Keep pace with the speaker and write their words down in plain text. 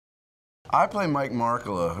I play Mike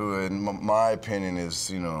Markkula, who, in my opinion,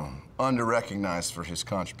 is, under-recognized for his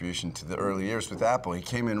contribution to the early years with Apple. He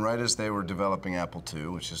came in right as they were developing Apple II,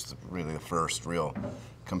 which is really the first real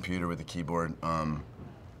computer with a keyboard,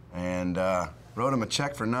 and wrote him a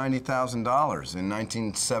check for $90,000 in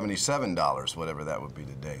 1977 dollars, whatever that would be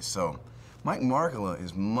today. So Mike Markkula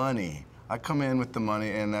is money. I come in with the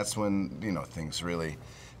money, and that's when, things really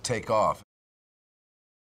take off.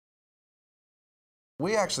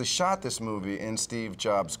 We actually shot this movie in Steve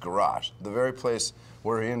Jobs' garage, the very place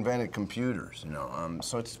where he invented computers,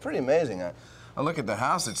 So it's pretty amazing. I look at the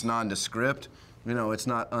house, it's nondescript. It's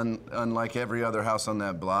not unlike every other house on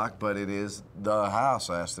that block, but it is the house.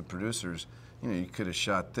 I asked the producers, you could have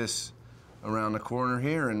shot this around the corner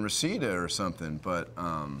here in Reseda or something, but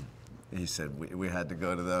he said we had to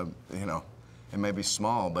go to the, it may be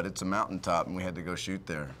small, but it's a mountaintop, and we had to go shoot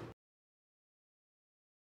there.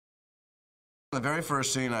 The very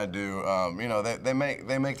first scene I do, they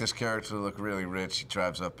make this character look really rich. He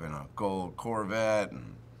drives up in a gold Corvette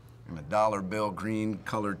and in a dollar bill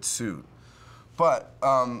green-colored suit. But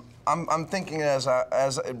I'm thinking as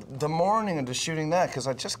the morning into shooting that, because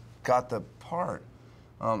I just got the part.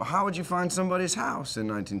 How would you find somebody's house in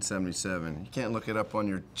 1977? You can't look it up on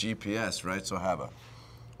your GPS, right? So have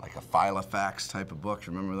like a Filofax type of book.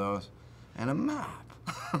 Remember those? And a map.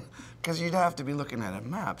 Because you'd have to be looking at a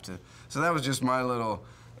map to. So that was just my little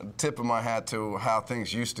tip of my hat to how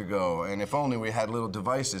things used to go. And if only we had little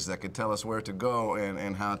devices that could tell us where to go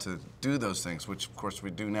and how to do those things, which of course we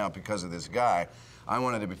do now because of this guy. I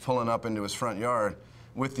wanted to be pulling up into his front yard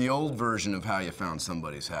with the old version of how you found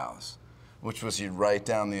somebody's house, which was you'd write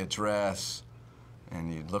down the address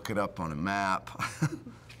and you'd look it up on a map.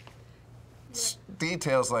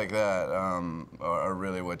 Details like that are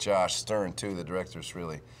really what Josh Stern, too, the director's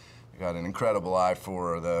really got an incredible eye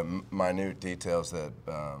for the minute details that,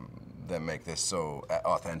 that make this so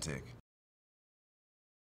authentic.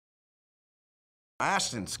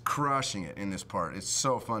 Ashton's crushing it in this part. It's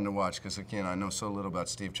so fun to watch because, again, I know so little about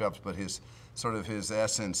Steve Jobs, but his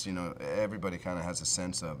essence, everybody kind of has a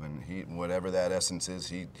sense of, and whatever that essence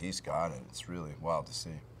is, he's got it. It's really wild to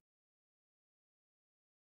see.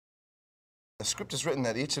 The script is written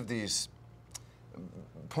that each of these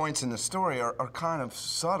points in the story are kind of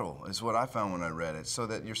subtle, is what I found when I read it, so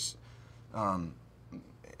that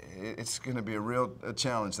it's going to be a real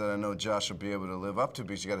challenge that I know Josh will be able to live up to,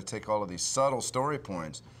 because you got to take all of these subtle story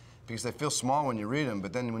points, because they feel small when you read them,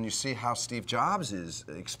 but then when you see how Steve Jobs is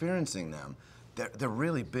experiencing them, they're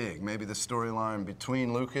really big. Maybe the storyline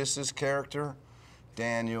between Lucas's character,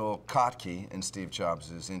 Daniel Kotke, and Steve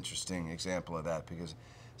Jobs is an interesting example of that, because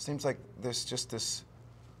it seems like there's just this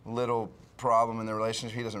little problem in the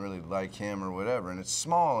relationship. He doesn't really like him or whatever, and it's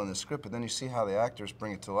small in the script, but then you see how the actors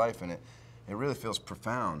bring it to life, and it really feels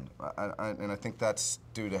profound. And I think that's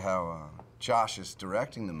due to how Josh is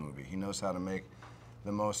directing the movie. He knows how to make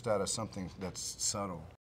the most out of something that's subtle.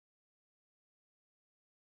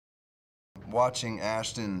 Watching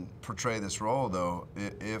Ashton portray this role, though,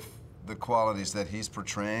 if the qualities that he's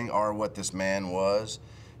portraying are what this man was,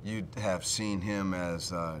 you'd have seen him as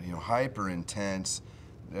hyper intense,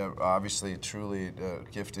 obviously truly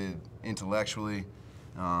gifted intellectually,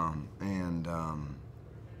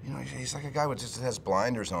 he's like a guy who just has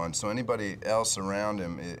blinders on, so anybody else around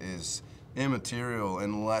him is immaterial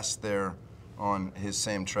unless they're on his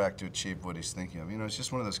same track to achieve what he's thinking of. It's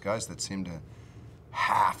just one of those guys that seemed to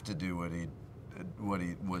have to do what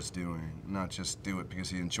he was doing, not just do it because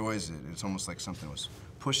he enjoys it. It's almost like something was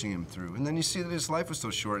pushing him through. And then you see that his life was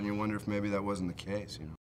so short, and you wonder if maybe that wasn't the case,